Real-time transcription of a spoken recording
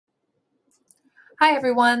Hi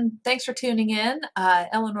everyone, thanks for tuning in.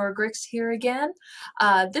 Eleanor Grix here again.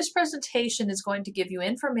 This presentation is going to give you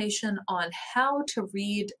information on how to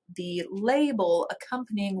read the label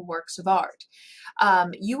accompanying works of art.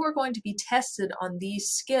 You are going to be tested on these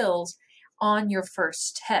skills on your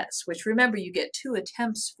first test, which remember you get 2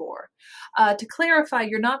 attempts for. To clarify,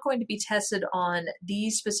 you're not going to be tested on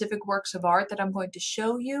these specific works of art that I'm going to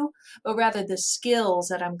show you, but rather the skills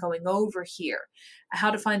that I'm going over here. How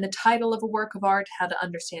to find the title of a work of art, how to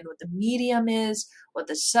understand what the medium is, what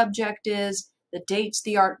the subject is, the dates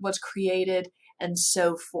the art was created, and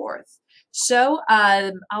so forth. So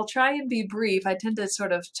I'll try and be brief. I tend to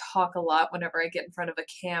sort of talk a lot whenever I get in front of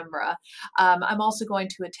a camera. I'm also going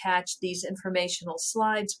to attach these informational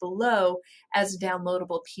slides below as a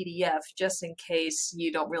downloadable PDF, just in case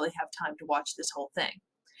you don't really have time to watch this whole thing.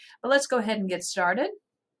 But let's go ahead and get started.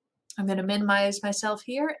 I'm going to minimize myself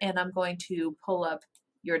here, and I'm going to pull up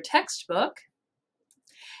your textbook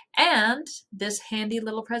and this handy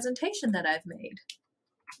little presentation that I've made.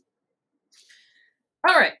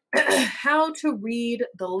 All right, how to read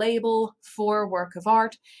the label for a work of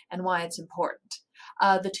art and why it's important.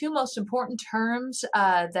 The 2 most important terms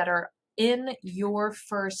that are in your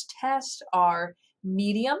first test are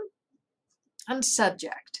medium and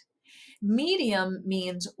subject. Medium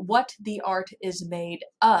means what the art is made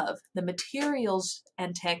of, the materials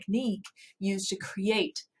and technique used to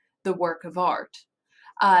create the work of art.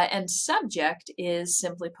 And subject is,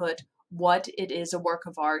 simply put, what it is a work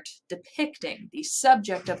of art depicting. The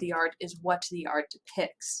subject of the art is what the art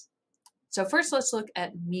depicts. So first let's look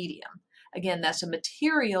at medium. Again, that's a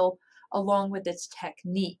material along with its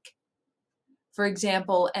technique. For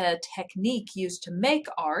example, a technique used to make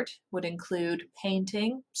art would include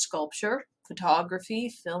painting, sculpture,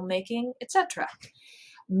 photography, filmmaking, etc.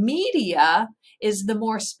 Media is the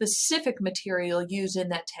more specific material used in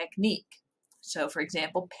that technique. So, for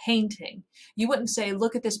example, painting. You wouldn't say,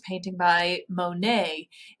 look at this painting by Monet.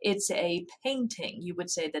 It's a painting. You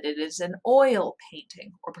would say that it is an oil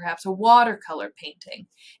painting or perhaps a watercolor painting.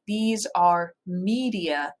 These are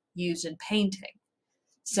media used in painting.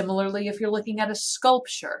 Similarly, if you're looking at a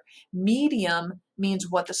sculpture, medium means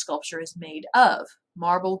what the sculpture is made of.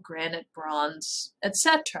 Marble, granite, bronze,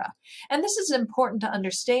 etc. And this is important to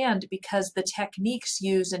understand because the techniques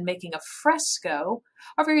used in making a fresco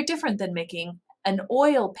are very different than making an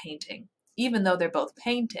oil painting, even though they're both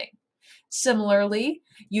painting. Similarly,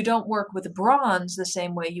 you don't work with bronze the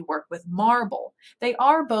same way you work with marble. They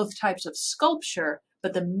are both types of sculpture,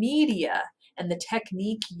 but the media and the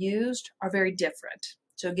technique used are very different.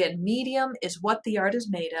 So again, medium is what the art is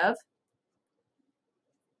made of.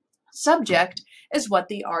 Subject is what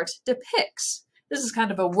the art depicts. This is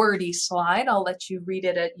kind of a wordy slide. I'll let you read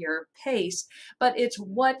it at your pace, but it's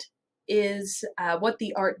what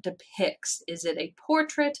the art depicts. Is it a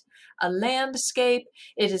portrait, a landscape?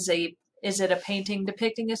 Is it a painting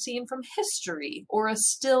depicting a scene from history or a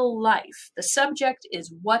still life? The subject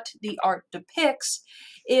is what the art depicts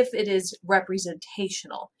if it is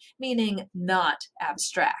representational, meaning not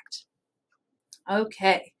abstract.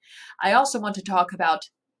 Okay, I also want to talk about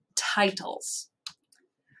titles.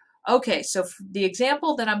 Okay, so the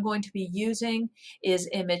example that I'm going to be using is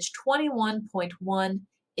image 21.1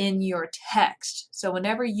 in your text. So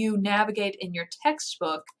whenever you navigate in your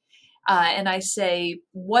textbook and I say,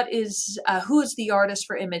 who is the artist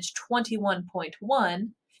for image 21.1,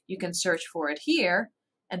 you can search for it here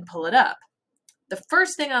and pull it up. The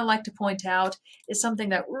first thing I like to point out is something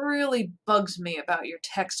that really bugs me about your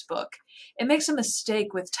textbook. It makes a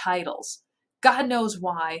mistake with titles. God knows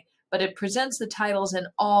why, but it presents the titles in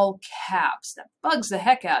all caps. That bugs the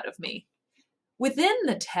heck out of me. Within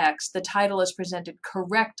the text, the title is presented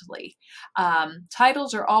correctly.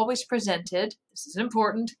 Titles are always presented, this is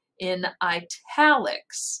important, in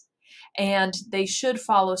italics, and they should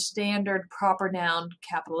follow standard proper noun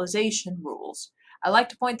capitalization rules. I like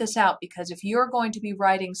to point this out because if you're going to be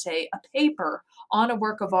writing, say, a paper on a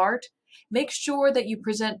work of art, make sure that you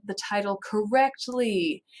present the title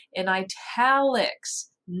correctly in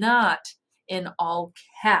italics, not in all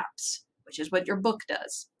caps, which is what your book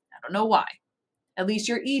does. I don't know why. At least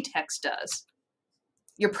your e-text does.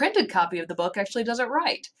 Your printed copy of the book actually does it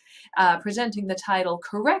right, presenting the title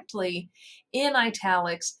correctly in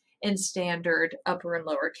italics in standard upper and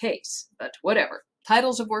lower case, but whatever.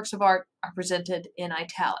 Titles of works of art are presented in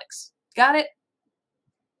italics. Got it?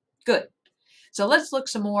 Good. So let's look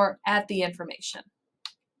some more at the information.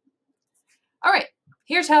 All right,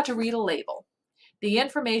 here's how to read a label. The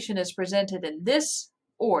information is presented in this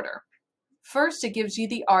order. First, it gives you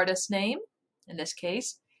the artist name, in this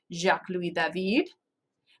case, Jacques-Louis David.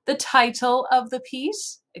 The title of the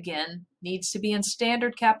piece, again, needs to be in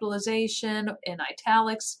standard capitalization, in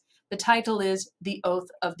italics. The title is The Oath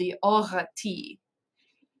of the Orati.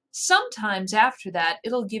 Sometimes after that,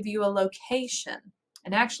 it'll give you a location.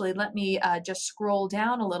 And actually, let me just scroll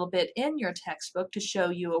down a little bit in your textbook to show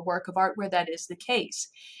you a work of art where that is the case.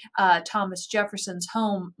 Thomas Jefferson's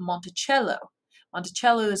home, Monticello.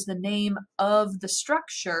 Monticello is the name of the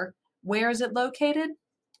structure. Where is it located?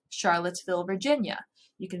 Charlottesville, Virginia.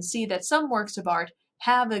 You can see that some works of art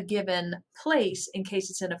have a given place in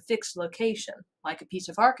case it's in a fixed location, like a piece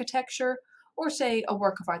of architecture or, say, a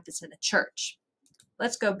work of art that's in a church.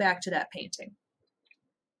 Let's go back to that painting.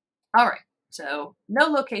 All right, so no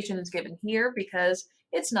location is given here because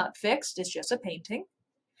it's not fixed, it's just a painting.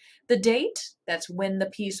 The date, that's when the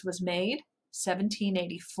piece was made,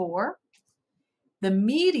 1784. The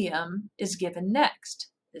medium is given next.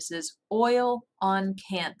 This is oil on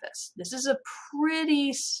canvas. This is a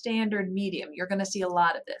pretty standard medium. You're going to see a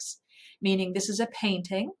lot of this, meaning this is a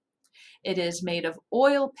painting. It is made of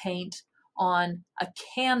oil paint on a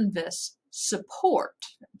canvas support.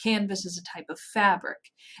 Canvas is a type of fabric,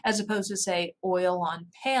 as opposed to, say, oil on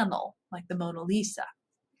panel, like the Mona Lisa.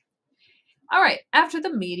 All right, after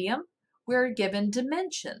the medium, we're given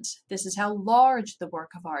dimensions. This is how large the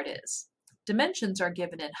work of art is. Dimensions are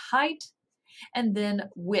given in height and then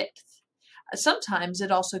width. Sometimes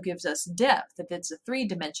it also gives us depth if it's a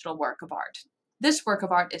three-dimensional work of art. This work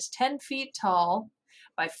of art is 10 feet tall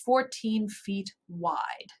by 14 feet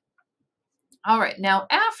wide. All right, now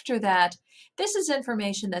after that, this is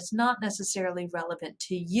information that's not necessarily relevant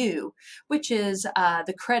to you, which is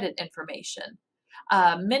the credit information.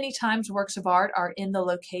 Many times works of art are in the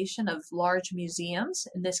location of large museums,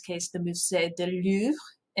 in this case the Musée du Louvre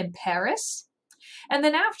in Paris. And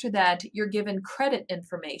then after that, you're given credit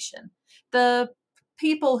information, the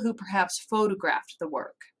people who perhaps photographed the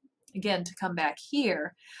work. Again, to come back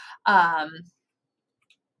here,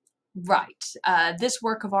 this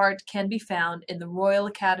work of art can be found in the Royal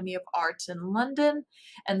Academy of Arts in London,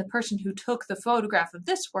 and the person who took the photograph of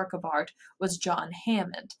this work of art was John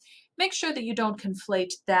Hammond. Make sure that you don't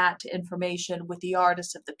conflate that information with the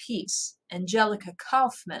artist of the piece. Angelica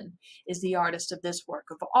Kauffman is the artist of this work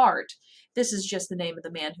of art. This is just the name of the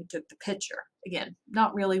man who took the picture. Again,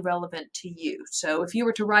 not really relevant to you. So if you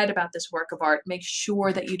were to write about this work of art, make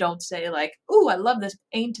sure that you don't say like, "Ooh, I love this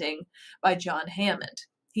painting by John Hammond."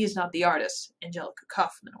 He is not the artist. Angelica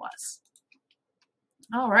Kauffman was.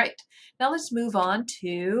 All right, now let's move on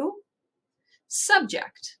to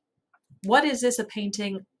subject. What is this a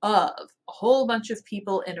painting of? A whole bunch of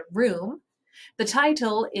people in a room. The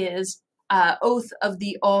title is Oath of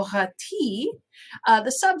the Orati.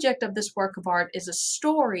 The subject of this work of art is a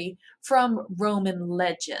story from Roman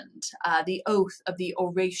legend, the Oath of the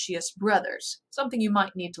Horatius Brothers, something you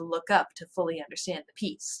might need to look up to fully understand the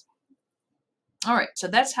piece. All right, so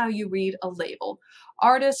that's how you read a label.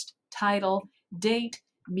 Artist, title, date,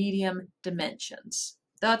 medium, dimensions.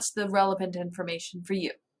 That's the relevant information for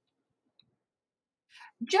you.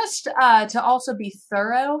 Just to also be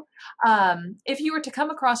thorough, if you were to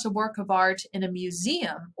come across a work of art in a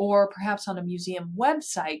museum or perhaps on a museum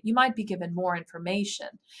website, you might be given more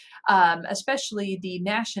information, especially the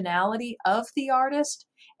nationality of the artist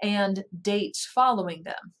and dates following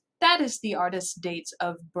them. That is the artist's dates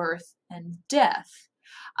of birth and death.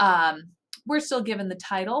 We're still given the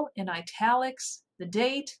title in italics, the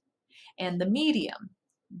date, and the medium,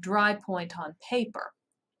 dry point on paper.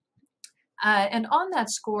 And on that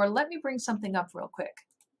score, let me bring something up real quick.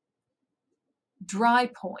 Dry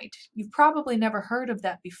point. You've probably never heard of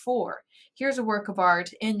that before. Here's a work of art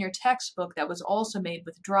in your textbook that was also made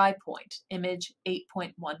with dry point, image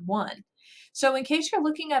 8.11. So in case you're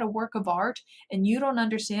looking at a work of art and you don't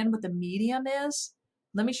understand what the medium is,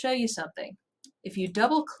 let me show you something. If you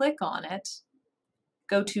double click on it,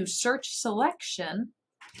 go to search selection,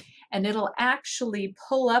 and it'll actually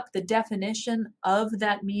pull up the definition of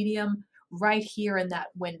that medium right here in that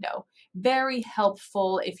window. Very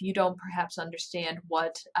helpful if you don't perhaps understand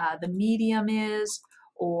what the medium is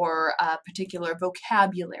or a particular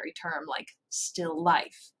vocabulary term like still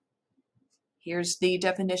life. Here's the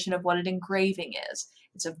definition of what an engraving is.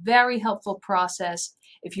 It's a very helpful process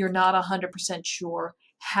if you're not 100% sure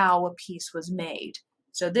how a piece was made.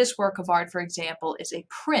 So this work of art, for example, is a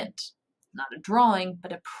print, not a drawing,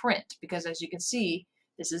 but a print, because as you can see,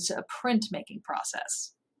 this is a printmaking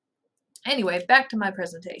process. Anyway, back to my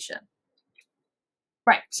presentation.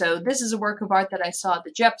 Right, so this is a work of art that I saw at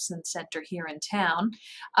the Jepson Center here in town.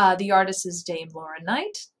 The artist is Dame Laura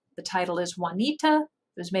Knight. The title is Juanita.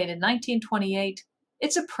 It was made in 1928.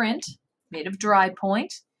 It's a print made of dry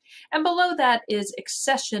point. And below that is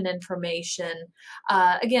accession information,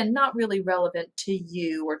 again, not really relevant to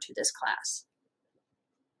you or to this class.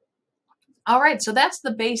 All right, so that's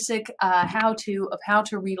the basic how to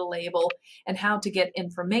read a label and how to get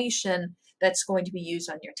information that's going to be used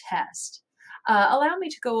on your test. Allow me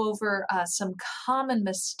to go over some common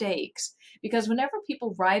mistakes, because whenever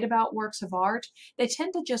people write about works of art, they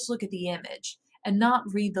tend to just look at the image and not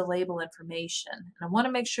read the label information. And I want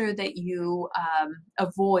to make sure that you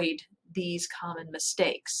avoid these common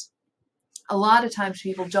mistakes. A lot of times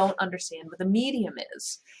people don't understand what the medium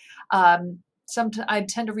is. I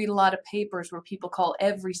tend to read a lot of papers where people call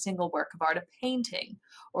every single work of art a painting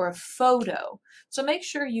or a photo. So make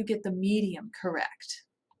sure you get the medium correct.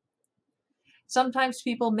 Sometimes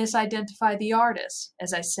people misidentify the artist,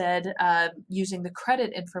 as I said, using the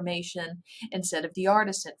credit information instead of the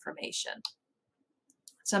artist information.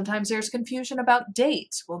 Sometimes there's confusion about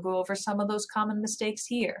dates. We'll go over some of those common mistakes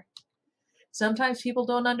here. Sometimes people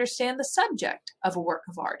don't understand the subject of a work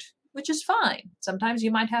of art, which is fine. Sometimes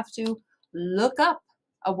you might have to look up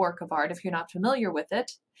a work of art if you're not familiar with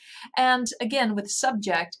it. And again, with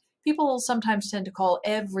subject, people sometimes tend to call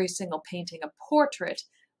every single painting a portrait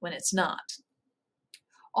when it's not.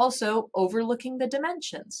 Also, overlooking the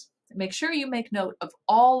dimensions. Make sure you make note of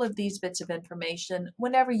all of these bits of information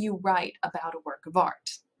whenever you write about a work of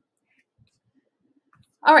art.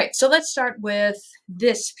 All right, so let's start with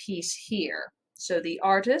this piece here. So the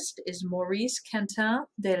artist is Maurice Quentin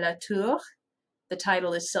de la Tour. The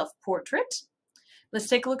title is Self-Portrait. Let's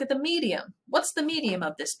take a look at the medium. What's the medium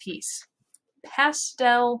of this piece?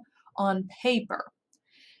 Pastel on paper.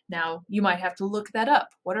 Now, you might have to look that up.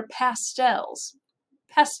 What are pastels?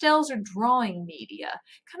 Pastels are drawing media,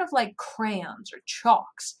 kind of like crayons or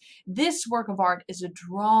chalks. This work of art is a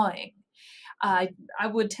drawing. I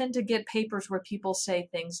would tend to get papers where people say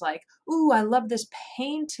things like, "Ooh, I love this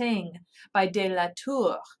painting by de la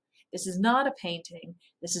Tour." This is not a painting.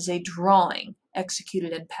 This is a drawing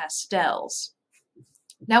executed in pastels.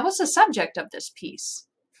 Now, what's the subject of this piece?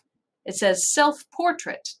 It says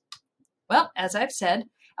self-portrait. Well, as I've said,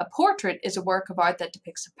 a portrait is a work of art that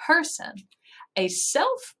depicts a person. A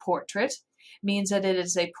self-portrait means that it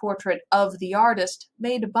is a portrait of the artist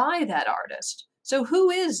made by that artist. So who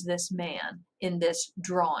is this man in this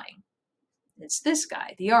drawing? It's this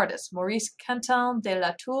guy, the artist, Maurice Quentin de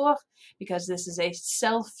la Tour, because this is a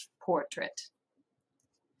self-portrait.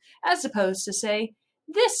 As opposed to, say,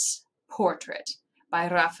 this portrait by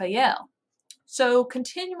Raphael. So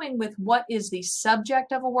continuing with what is the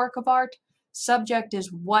subject of a work of art, subject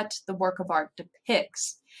is what the work of art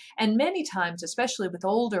depicts. And many times, especially with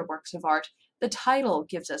older works of art, the title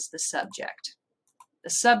gives us the subject. The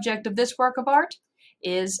subject of this work of art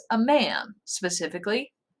is a man,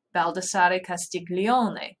 specifically Baldassare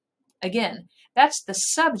Castiglione. Again, that's the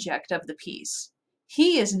subject of the piece.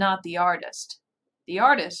 He is not the artist. The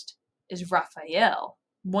artist is Raphael,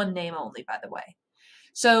 one name only, by the way.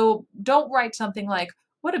 So don't write something like,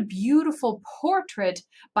 "What a beautiful portrait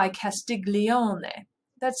by Castiglione."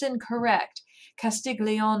 That's incorrect.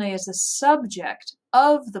 Castiglione is the subject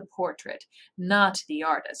of the portrait, not the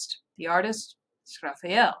artist. The artist is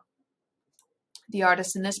Raphael. The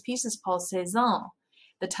artist in this piece is Paul Cézanne.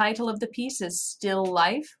 The title of the piece is Still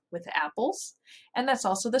Life with Apples, and that's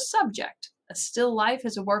also the subject. A still life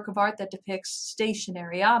is a work of art that depicts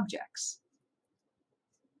stationary objects.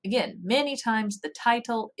 Again, many times the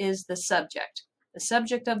title is the subject. The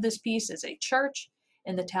subject of this piece is a church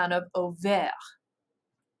in the town of Auvers.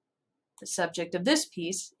 The subject of this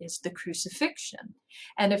piece is the crucifixion.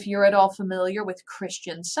 And if you're at all familiar with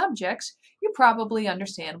Christian subjects, you probably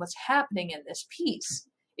understand what's happening in this piece.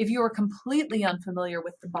 If you are completely unfamiliar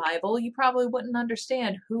with the Bible, you probably wouldn't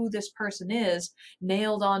understand who this person is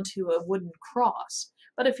nailed onto a wooden cross.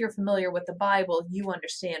 But if you're familiar with the Bible, you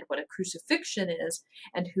understand what a crucifixion is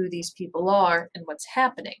and who these people are and what's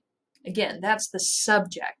happening. Again, that's the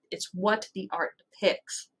subject. It's what the art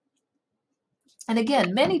depicts. And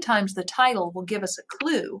again, many times the title will give us a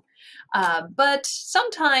clue, but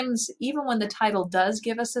sometimes, even when the title does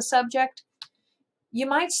give us a subject, you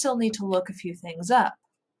might still need to look a few things up.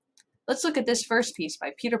 Let's look at this first piece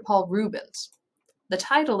by Peter Paul Rubens. The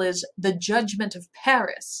title is The Judgment of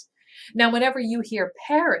Paris. Now, whenever you hear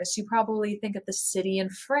Paris, you probably think of the city in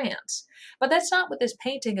France, but that's not what this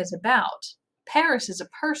painting is about. Paris is a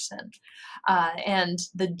person, and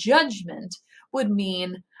the judgment would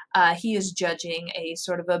mean he is judging a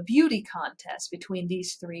sort of a beauty contest between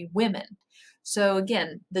these three women. So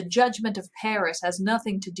again, the judgment of Paris has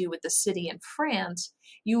nothing to do with the city in France.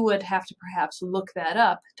 You would have to perhaps look that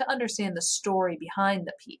up to understand the story behind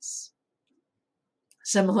the piece.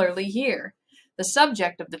 Similarly here, The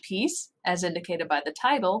subject of the piece, as indicated by the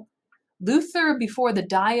title, Luther before the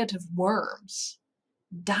Diet of Worms.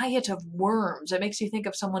 Diet of worms. It makes you think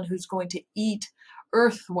of someone who's going to eat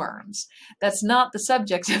earthworms. That's not the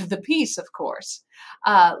subject of the piece, of course.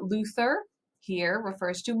 Luther here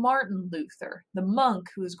refers to Martin Luther, the monk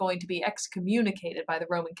who's going to be excommunicated by the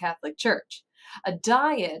Roman Catholic Church. A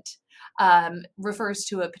diet refers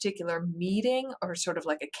to a particular meeting or sort of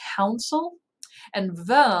like a council, and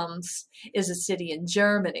Worms is a city in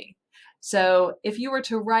Germany. So if you were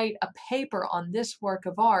to write a paper on this work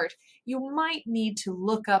of art, you might need to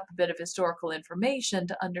look up a bit of historical information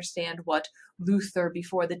to understand what Luther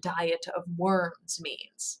before the Diet of Worms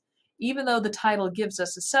means. Even though the title gives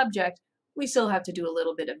us a subject, we still have to do a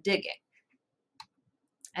little bit of digging.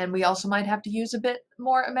 And we also might have to use a bit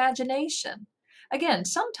more imagination. Again,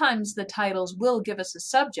 sometimes the titles will give us a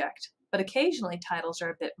subject, but occasionally titles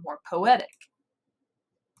are a bit more poetic.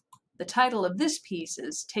 The title of this piece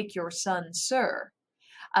is Take Your Son, Sir.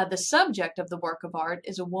 The subject of the work of art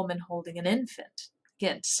is a woman holding an infant.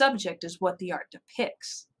 Again, subject is what the art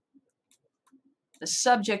depicts. The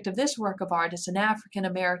subject of this work of art is an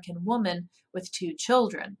African-American woman with 2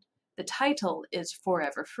 children. The title is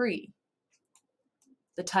Forever Free.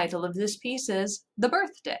 The title of this piece is The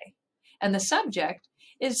Birthday, and the subject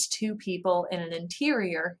is 2 people in an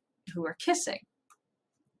interior who are kissing.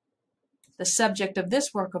 The subject of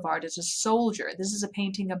this work of art is a soldier. This is a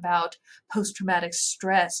painting about post-traumatic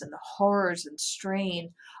stress and the horrors and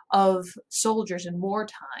strain of soldiers in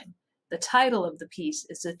wartime. The title of the piece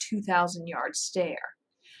is A 2,000-Yard Stare.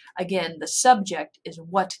 Again, the subject is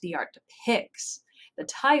what the art depicts. The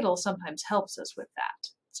title sometimes helps us with that.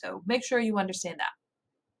 So make sure you understand that.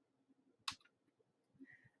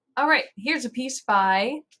 All right, here's a piece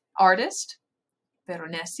by artist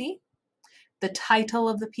Veronese. The title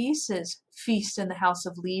of the piece is Feast in the House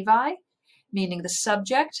of Levi, meaning the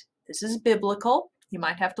subject, this is biblical. You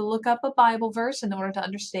might have to look up a Bible verse in order to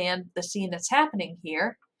understand the scene that's happening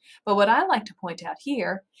here. But what I like to point out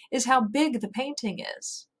here is how big the painting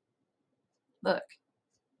is. Look,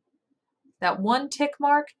 that 1 tick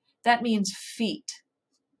mark, that means feet.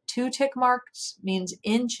 2 tick marks means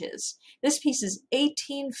inches. This piece is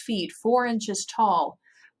 18 feet, 4 inches tall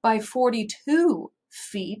by 42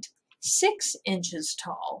 feet, 6 inches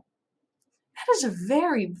tall. That is a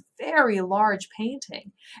very, very large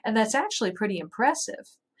painting, and that's actually pretty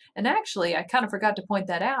impressive. And actually, I kind of forgot to point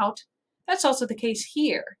that out. That's also the case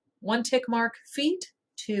here. 1 tick mark, feet,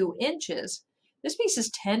 2 inches. This piece is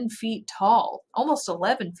 10 feet tall, almost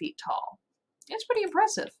 11 feet tall. It's pretty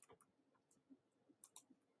impressive.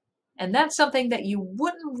 And that's something that you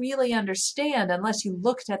wouldn't really understand unless you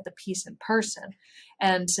looked at the piece in person.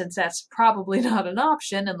 And since that's probably not an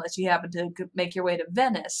option unless you happen to make your way to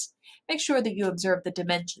Venice, make sure that you observe the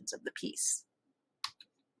dimensions of the piece.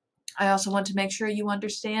 I also want to make sure you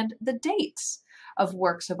understand the dates of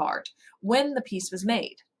works of art, when the piece was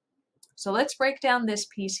made. So let's break down this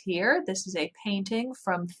piece here. This is a painting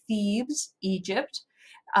from Thebes, Egypt,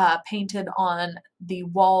 painted on the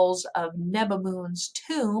walls of Nebamun's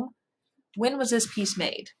tomb. When was this piece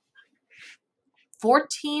made?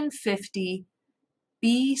 1450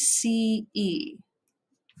 BCE.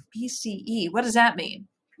 BCE, what does that mean?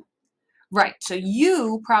 Right, so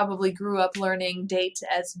you probably grew up learning dates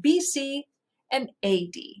as BC and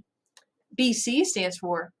AD. BC stands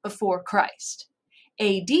for before Christ.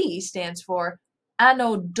 AD stands for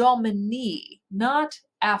Anno Domini, not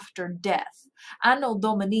after death. Anno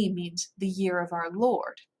Domini means the year of our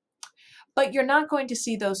Lord. But you're not going to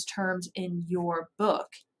see those terms in your book.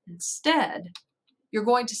 Instead, you're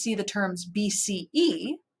going to see the terms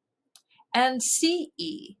BCE and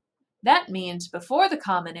CE. That means before the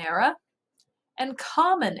Common Era and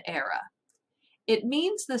Common Era. It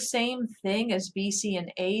means the same thing as BC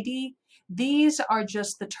and AD. These are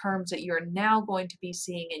just the terms that you're now going to be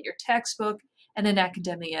seeing in your textbook and in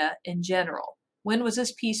academia in general. When was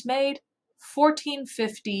this piece made?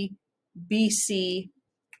 1450 BC,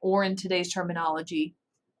 or in today's terminology,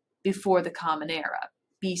 before the Common Era,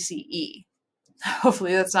 BCE.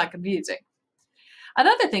 Hopefully that's not confusing.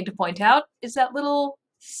 Another thing to point out is that little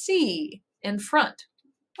C in front.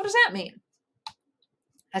 What does that mean?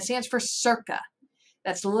 That stands for circa.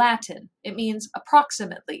 That's Latin. It means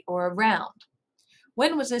approximately or around.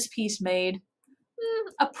 When was this piece made?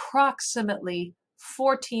 Approximately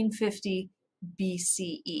 1450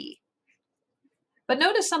 BCE. But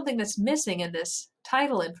notice something that's missing in this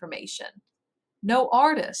title information. No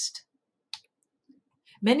artist.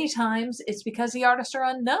 Many times it's because the artists are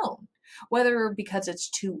unknown, whether because it's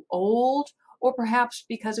too old or perhaps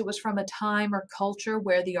because it was from a time or culture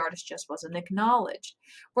where the artist just wasn't acknowledged.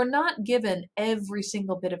 We're not given every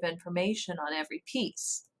single bit of information on every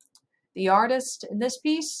piece. The artist in this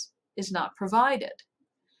piece is not provided.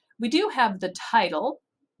 We do have the title,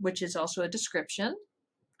 which is also a description,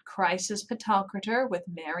 Christ Pantocrator with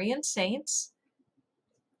Mary and Saints.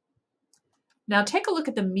 Now take a look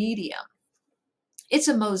at the medium. It's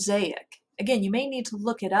a mosaic. Again, you may need to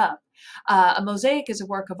look it up. A mosaic is a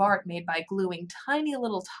work of art made by gluing tiny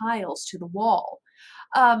little tiles to the wall.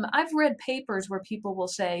 I've read papers where people will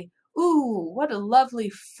say, "Ooh, what a lovely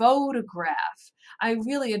photograph. I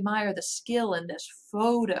really admire the skill in this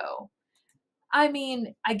photo." I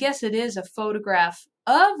mean, I guess it is a photograph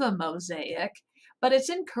of a mosaic, but it's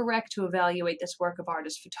incorrect to evaluate this work of art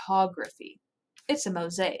as photography. It's a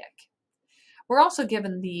mosaic. We're also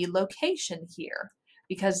given the location here,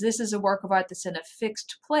 because this is a work of art that's in a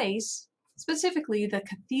fixed place, specifically the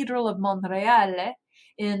Cathedral of Monreale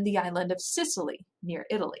in the island of Sicily, near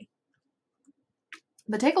Italy.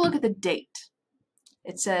 But take a look at the date.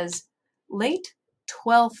 It says late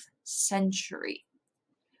 12th century.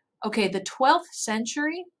 Okay, the 12th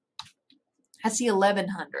century, that's the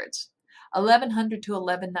 1100s, 1100 to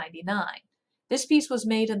 1199. This piece was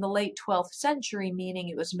made in the late 12th century, meaning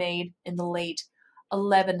it was made in the late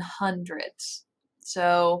 1100s.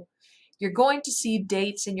 So you're going to see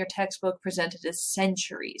dates in your textbook presented as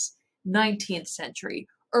centuries: 19th century,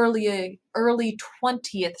 early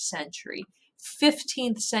 20th century,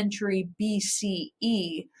 15th century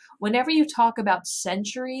BCE. Whenever you talk about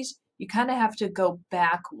centuries, you kind of have to go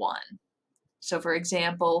back one. So for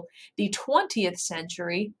example, the 20th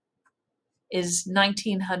century is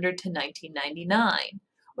 1900 to 1999.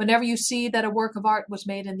 Whenever you see that a work of art was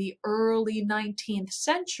made in the early 19th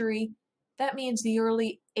century, that means the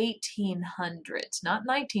early 1800s, not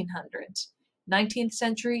 1900s. 19th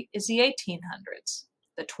century is the 1800s.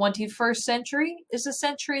 The 21st century is the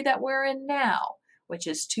century that we're in now, which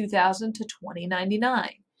is 2000 to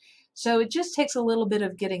 2099. So it just takes a little bit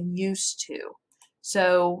of getting used to.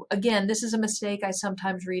 So again, this is a mistake I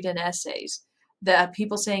sometimes read in essays. The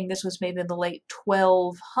people saying this was made in the late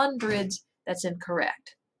 1200s, that's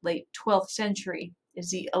incorrect. Late 12th century is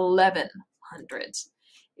the 1100s,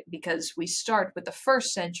 because we start with the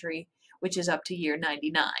first century, which is up to year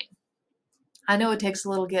 99. I know it takes a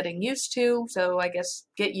little getting used to, so I guess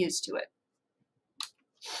get used to it.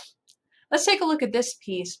 Let's take a look at this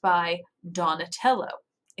piece by Donatello.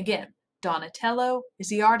 Again, Donatello is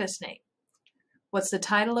the artist name. What's the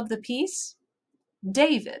title of the piece?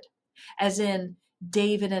 David, as in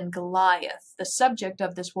David and Goliath. The subject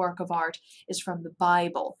of this work of art is from the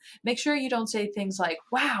Bible. Make sure you don't say things like,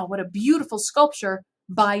 "Wow, what a beautiful sculpture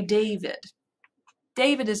by David."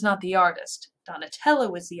 David is not the artist.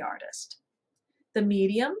 Donatello is the artist. The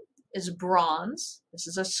medium is bronze. This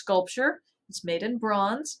is a sculpture. It's made in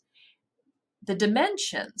bronze. The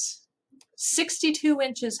dimensions, 62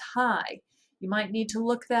 inches high. You might need to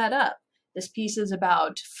look that up. This piece is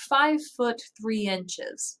about 5 foot 3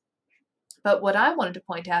 inches. But what I wanted to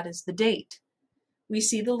point out is the date. We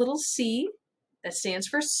see the little C that stands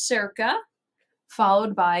for circa,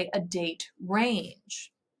 followed by a date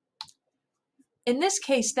range. In this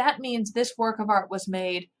case, that means this work of art was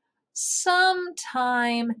made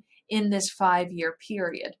sometime in this 5-year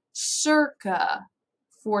period, circa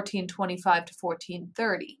 1425 to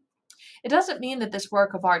 1430. It doesn't mean that this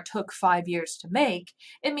work of art took 5 years to make.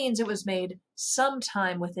 It means it was made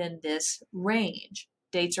sometime within this range.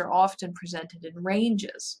 Dates are often presented in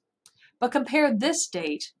ranges. But compare this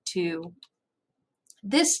date to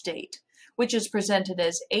this date, which is presented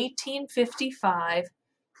as 1855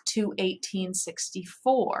 to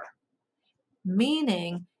 1864,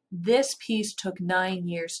 meaning this piece took 9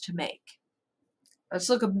 years to make. Let's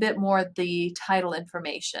look a bit more at the title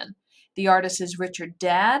information. The artist is Richard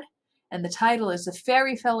Dadd, and the title is The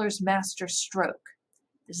Fairyfeller's Master Stroke.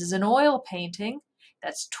 This is an oil painting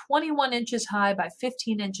that's 21 inches high by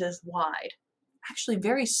 15 inches wide. Actually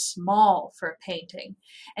very small for a painting.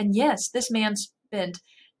 And yes, this man spent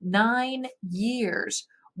 9 years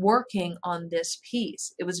working on this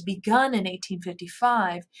piece. It was begun in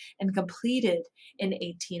 1855 and completed in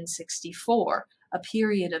 1864, a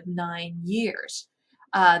period of 9 years.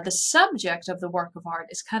 The subject of the work of art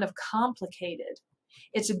is kind of complicated.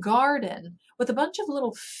 It's a garden with a bunch of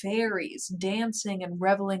little fairies dancing and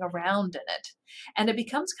reveling around in it. And it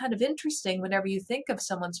becomes kind of interesting whenever you think of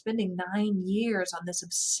someone spending 9 years on this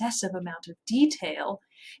obsessive amount of detail.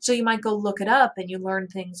 So you might go look it up and you learn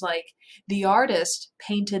things like the artist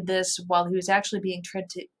painted this while he was actually being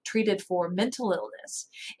treated for mental illness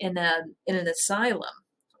in an asylum,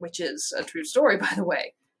 which is a true story, by the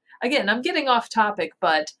way. Again, I'm getting off topic,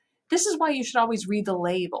 but this is why you should always read the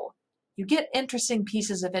label. You get interesting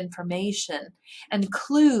pieces of information and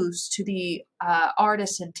clues to the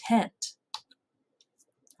artist's intent.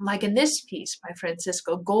 Like in this piece by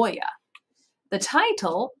Francisco Goya. The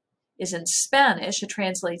title is in Spanish. It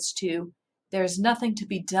translates to, "There's Nothing to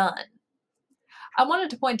Be Done." I wanted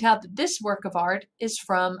to point out that this work of art is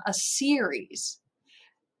from a series.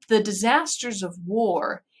 The Disasters of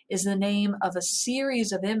War is the name of a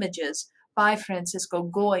series of images by Francisco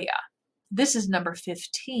Goya. This is number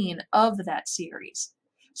 15 of that series.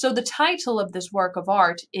 So the title of this work of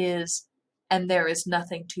art is "And There Is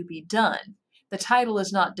Nothing to Be Done." The title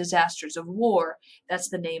is not Disasters of War. That's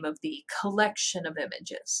the name of the collection of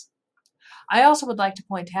images. I also would like to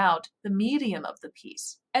point out the medium of the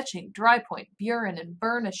piece: etching, dry point, burin, and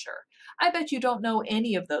burnisher. I bet you don't know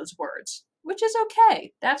any of those words, which is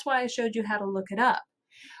okay. That's why I showed you how to look it up.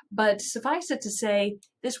 But suffice it to say,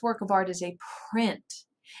 this work of art is a print.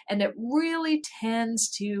 And it really tends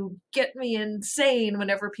to get me insane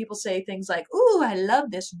whenever people say things like, "Ooh, I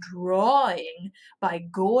love this drawing by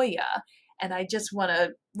Goya." And I just want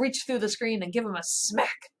to reach through the screen and give them a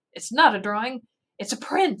smack. It's not a drawing, it's a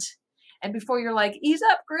print. And before you're like, "Ease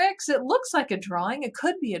up, Grix, it looks like a drawing, it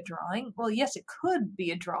could be a drawing." Well, yes, it could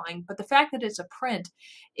be a drawing, but the fact that it's a print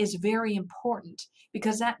is very important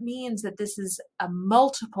because that means that this is a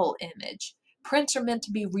multiple image. Prints are meant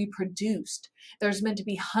to be reproduced. There's meant to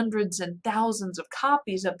be hundreds and thousands of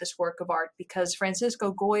copies of this work of art because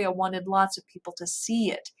Francisco Goya wanted lots of people to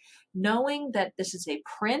see it. Knowing that this is a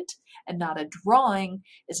print and not a drawing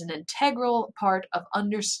is an integral part of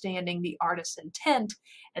understanding the artist's intent,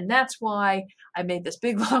 and that's why I made this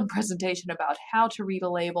big long presentation about how to read a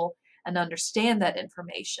label and understand that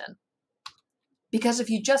information. Because if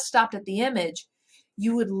you just stopped at the image,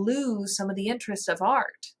 you would lose some of the interest of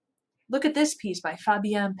art. Look at this piece by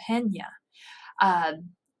Fabian Peña.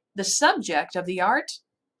 The subject of the art,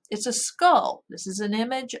 it's a skull. This is an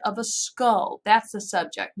image of a skull. That's the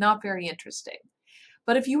subject. Not very interesting.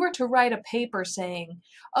 But if you were to write a paper saying,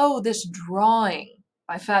 "Oh, this drawing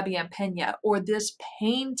by Fabian Peña," or "this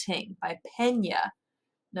painting by Peña,"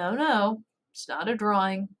 no, it's not a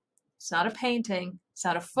drawing. It's not a painting. It's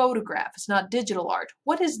not a photograph. It's not digital art.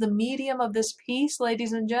 What is the medium of this piece,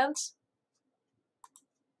 ladies and gents?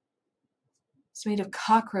 It's made of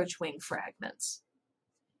cockroach wing fragments.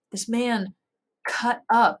 This man cut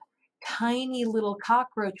up tiny little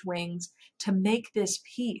cockroach wings to make this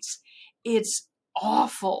piece. It's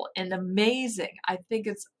awful and amazing. I think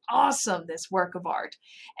it's awesome, this work of art.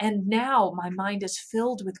 And now my mind is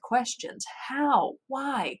filled with questions. How?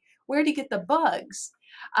 Why? Where do you get the bugs?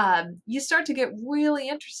 You start to get really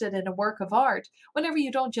interested in a work of art whenever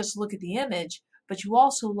you don't just look at the image, but you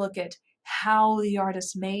also look at how the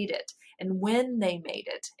artist made it and when they made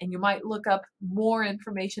it, and you might look up more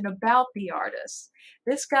information about the artist.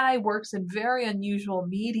 This guy works in very unusual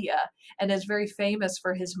media and is very famous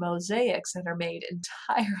for his mosaics that are made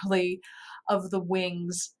entirely of the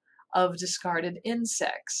wings of discarded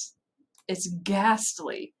insects. It's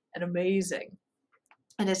ghastly and amazing.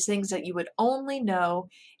 And it's things that you would only know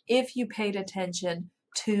if you paid attention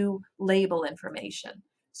to label information.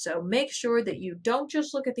 So make sure that you don't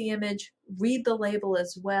just look at the image, read the label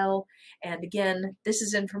as well. And again, this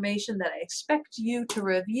is information that I expect you to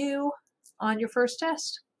review on your first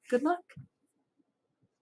test. Good luck.